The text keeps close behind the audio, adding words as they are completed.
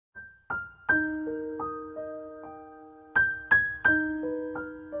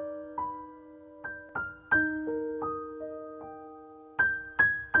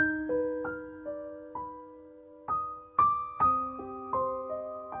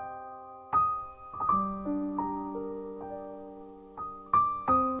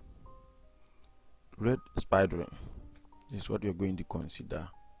Red spidering. This is what you're going to consider.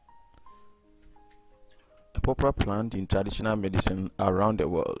 A popular plant in traditional medicine around the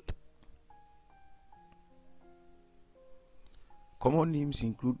world. Common names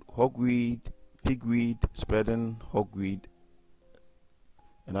include hogweed, pigweed, spreading, hogweed,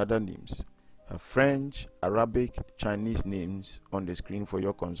 and other names. Have French, Arabic, Chinese names on the screen for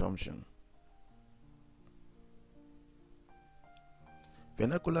your consumption.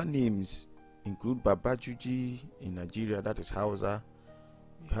 Vernacular names include Babba-juji in Nigeria, that is Hausa.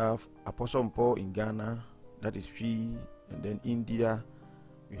 You have aposompo in Ghana, that is Fi, and then India,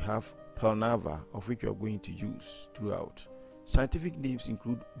 we have purnava, of which you are going to use throughout. Scientific names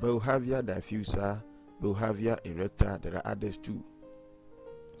include Boerhavia diffusa, Boerhavia erecta, there are others too.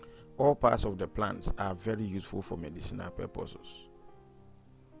 All parts of the plants are very useful for medicinal purposes.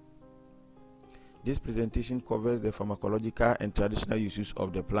 This presentation covers the pharmacological and traditional uses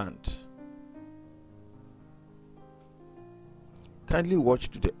of the plant. Kindly watch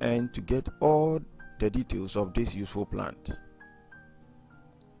to the end to get all the details of this useful plant.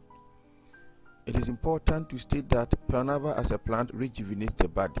 It is important to state that purnava as a plant rejuvenates the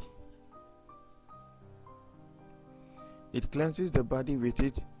body. It cleanses the body with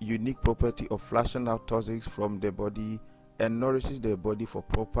its unique property of flushing out toxins from the body and nourishes the body for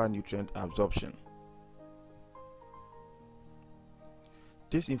proper nutrient absorption.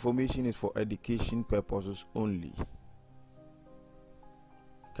 This information is for education purposes only.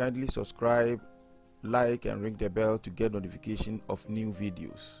 Kindly subscribe, like, and ring the bell to get notification of new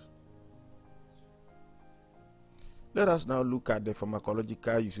videos. Let us now look at the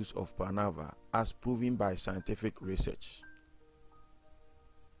pharmacological uses of purnava as proven by scientific research.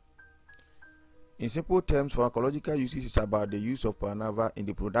 In simple terms, pharmacological uses is about the use of purnava in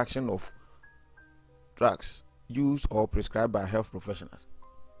the production of drugs used or prescribed by health professionals.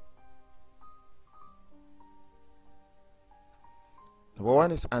 Number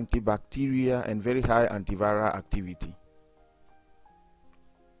one is antibacterial and very high antiviral activity.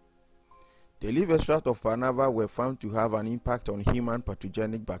 The leaf extract of purnava were found to have an impact on human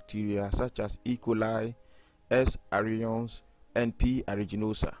pathogenic bacteria such as E. coli, S. aureus, and P.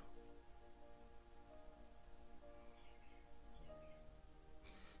 aeruginosa.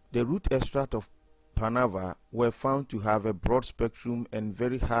 The root extract of purnava were found to have a broad spectrum and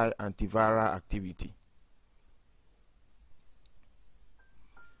very high antiviral activity.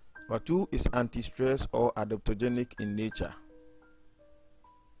 Number two is anti-stress or adaptogenic in nature.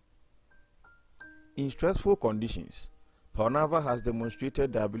 In stressful conditions, purnava has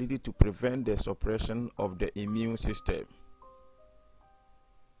demonstrated the ability to prevent the suppression of the immune system.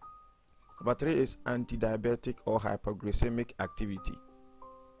 Number three is anti-diabetic or hypoglycemic activity.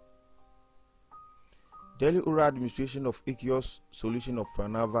 Daily oral administration of aqueous solution of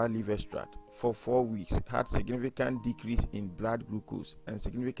purnava leaf extract for 4 weeks had significant decrease in blood glucose and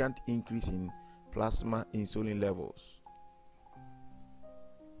significant increase in plasma insulin levels.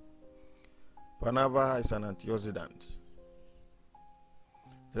 Purnava is an antioxidant.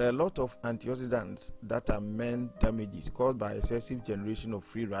 There are a lot of antioxidants that are meant damages caused by excessive generation of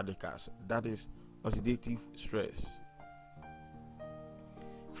free radicals, that is oxidative stress.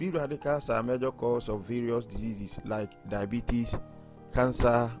 Free radicals are a major cause of various diseases like diabetes,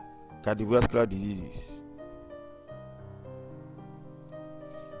 cancer, cardiovascular diseases.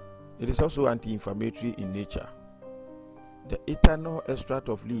 It is also anti-inflammatory in nature. The ethanol extract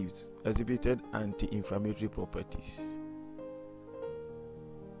of leaves exhibited anti-inflammatory properties.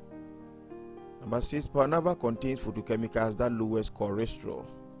 Number 6, purnava contains phytochemicals that lowers cholesterol.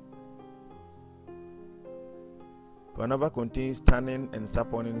 Purnava contains tannin and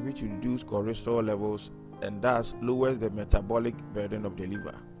saponin which reduce cholesterol levels and thus lowers the metabolic burden of the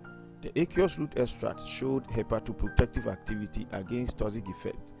liver. The aqueous root extract showed hepatoprotective activity against toxic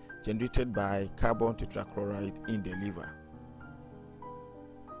effects generated by carbon tetrachloride in the liver.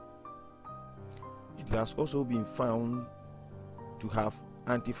 It has also been found to have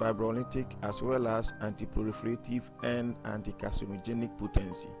antifibrinolytic as well as antiproliferative and anticarcinogenic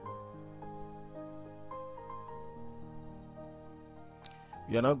potency.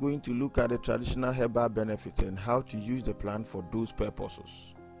 We are now going to look at the traditional herbal benefits and how to use the plant for those purposes.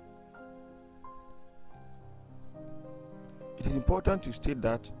 It is important to state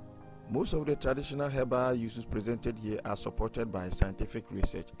that most of the traditional herbal uses presented here are supported by scientific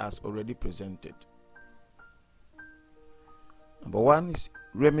research as already presented. Number 1 is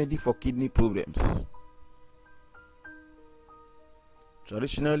remedy for kidney problems.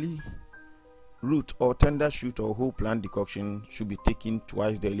 Traditionally, root or tender shoot or whole plant decoction should be taken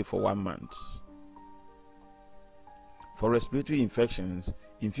twice daily for 1 month. For respiratory infections,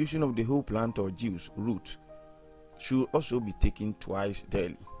 infusion of the whole plant or juice root should also be taken twice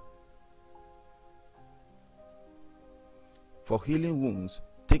daily. For healing wounds,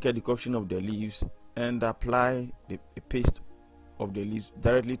 take a decoction of the leaves and apply a paste of the leaves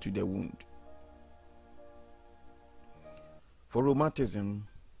directly to the wound. For rheumatism,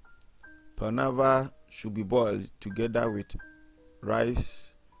 purnava should be boiled together with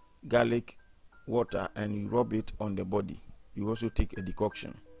rice, garlic, water, and you rub it on the body. You also take a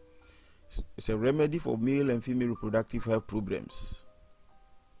decoction. It's a remedy for male and female reproductive health problems.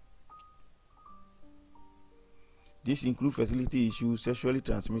 These include fertility issues, sexually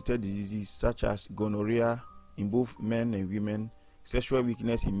transmitted diseases such as gonorrhea in both men and women, sexual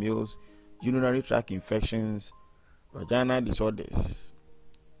weakness in males, urinary tract infections, vaginal disorders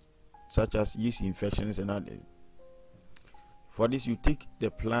such as yeast infections and others. For this, you take the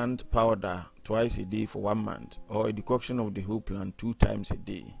plant powder twice a day for 1 month, or a decoction of the whole plant 2 times a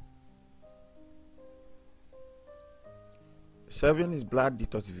day. 7 is blood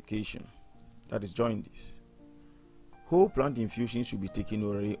detoxification, that is jaundice. Whole plant infusion should be taken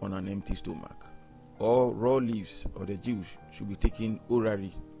orally on an empty stomach, or raw leaves or the juice should be taken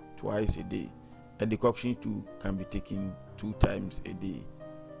orally twice a day. A decoction too can be taken 2 times a day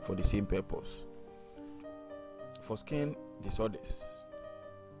for the same purpose. For skin disorders,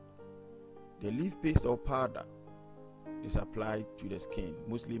 the leaf paste or powder is applied to the skin,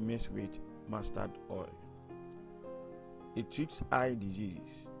 mostly mixed with mustard oil. It treats eye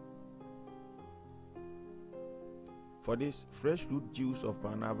diseases. For this, fresh root juice of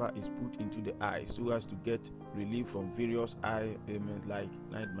purnava is put into the eye so as to get relief from various eye ailments like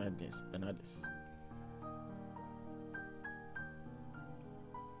night blindness and others.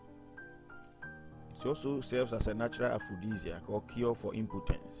 It also serves as a natural aphrodisiac or cure for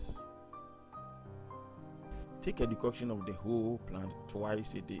impotence. Take a decoction of the whole plant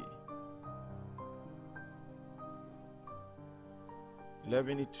twice a day.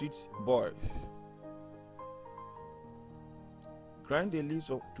 11. It treats boils. Grind the leaves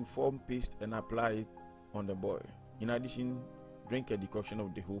to form paste and apply it on the boil. In addition, drink a decoction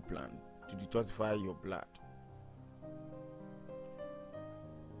of the whole plant to detoxify your blood.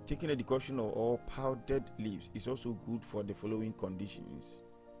 Taking a decoction of all powdered leaves is also good for the following conditions: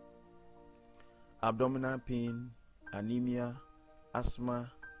 abdominal pain, anemia,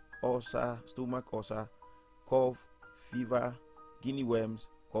 asthma, ulcer, stomach ulcer, cough, fever, guinea worms,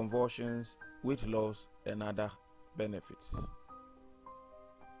 convulsions, weight loss, and other benefits.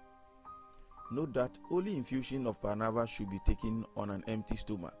 Note that only infusion of purnava should be taken on an empty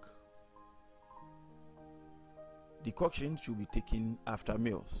stomach. Decoction should be taken after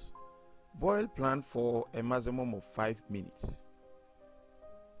meals. Boil plant for a maximum of 5 minutes.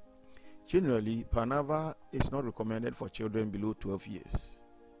 Generally, purnava is not recommended for children below 12 years.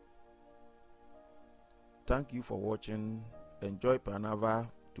 Thank you for watching. Enjoy purnava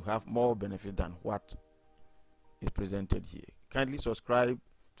to have more benefit than what is presented here. Kindly subscribe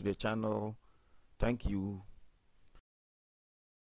to the channel. Thank you.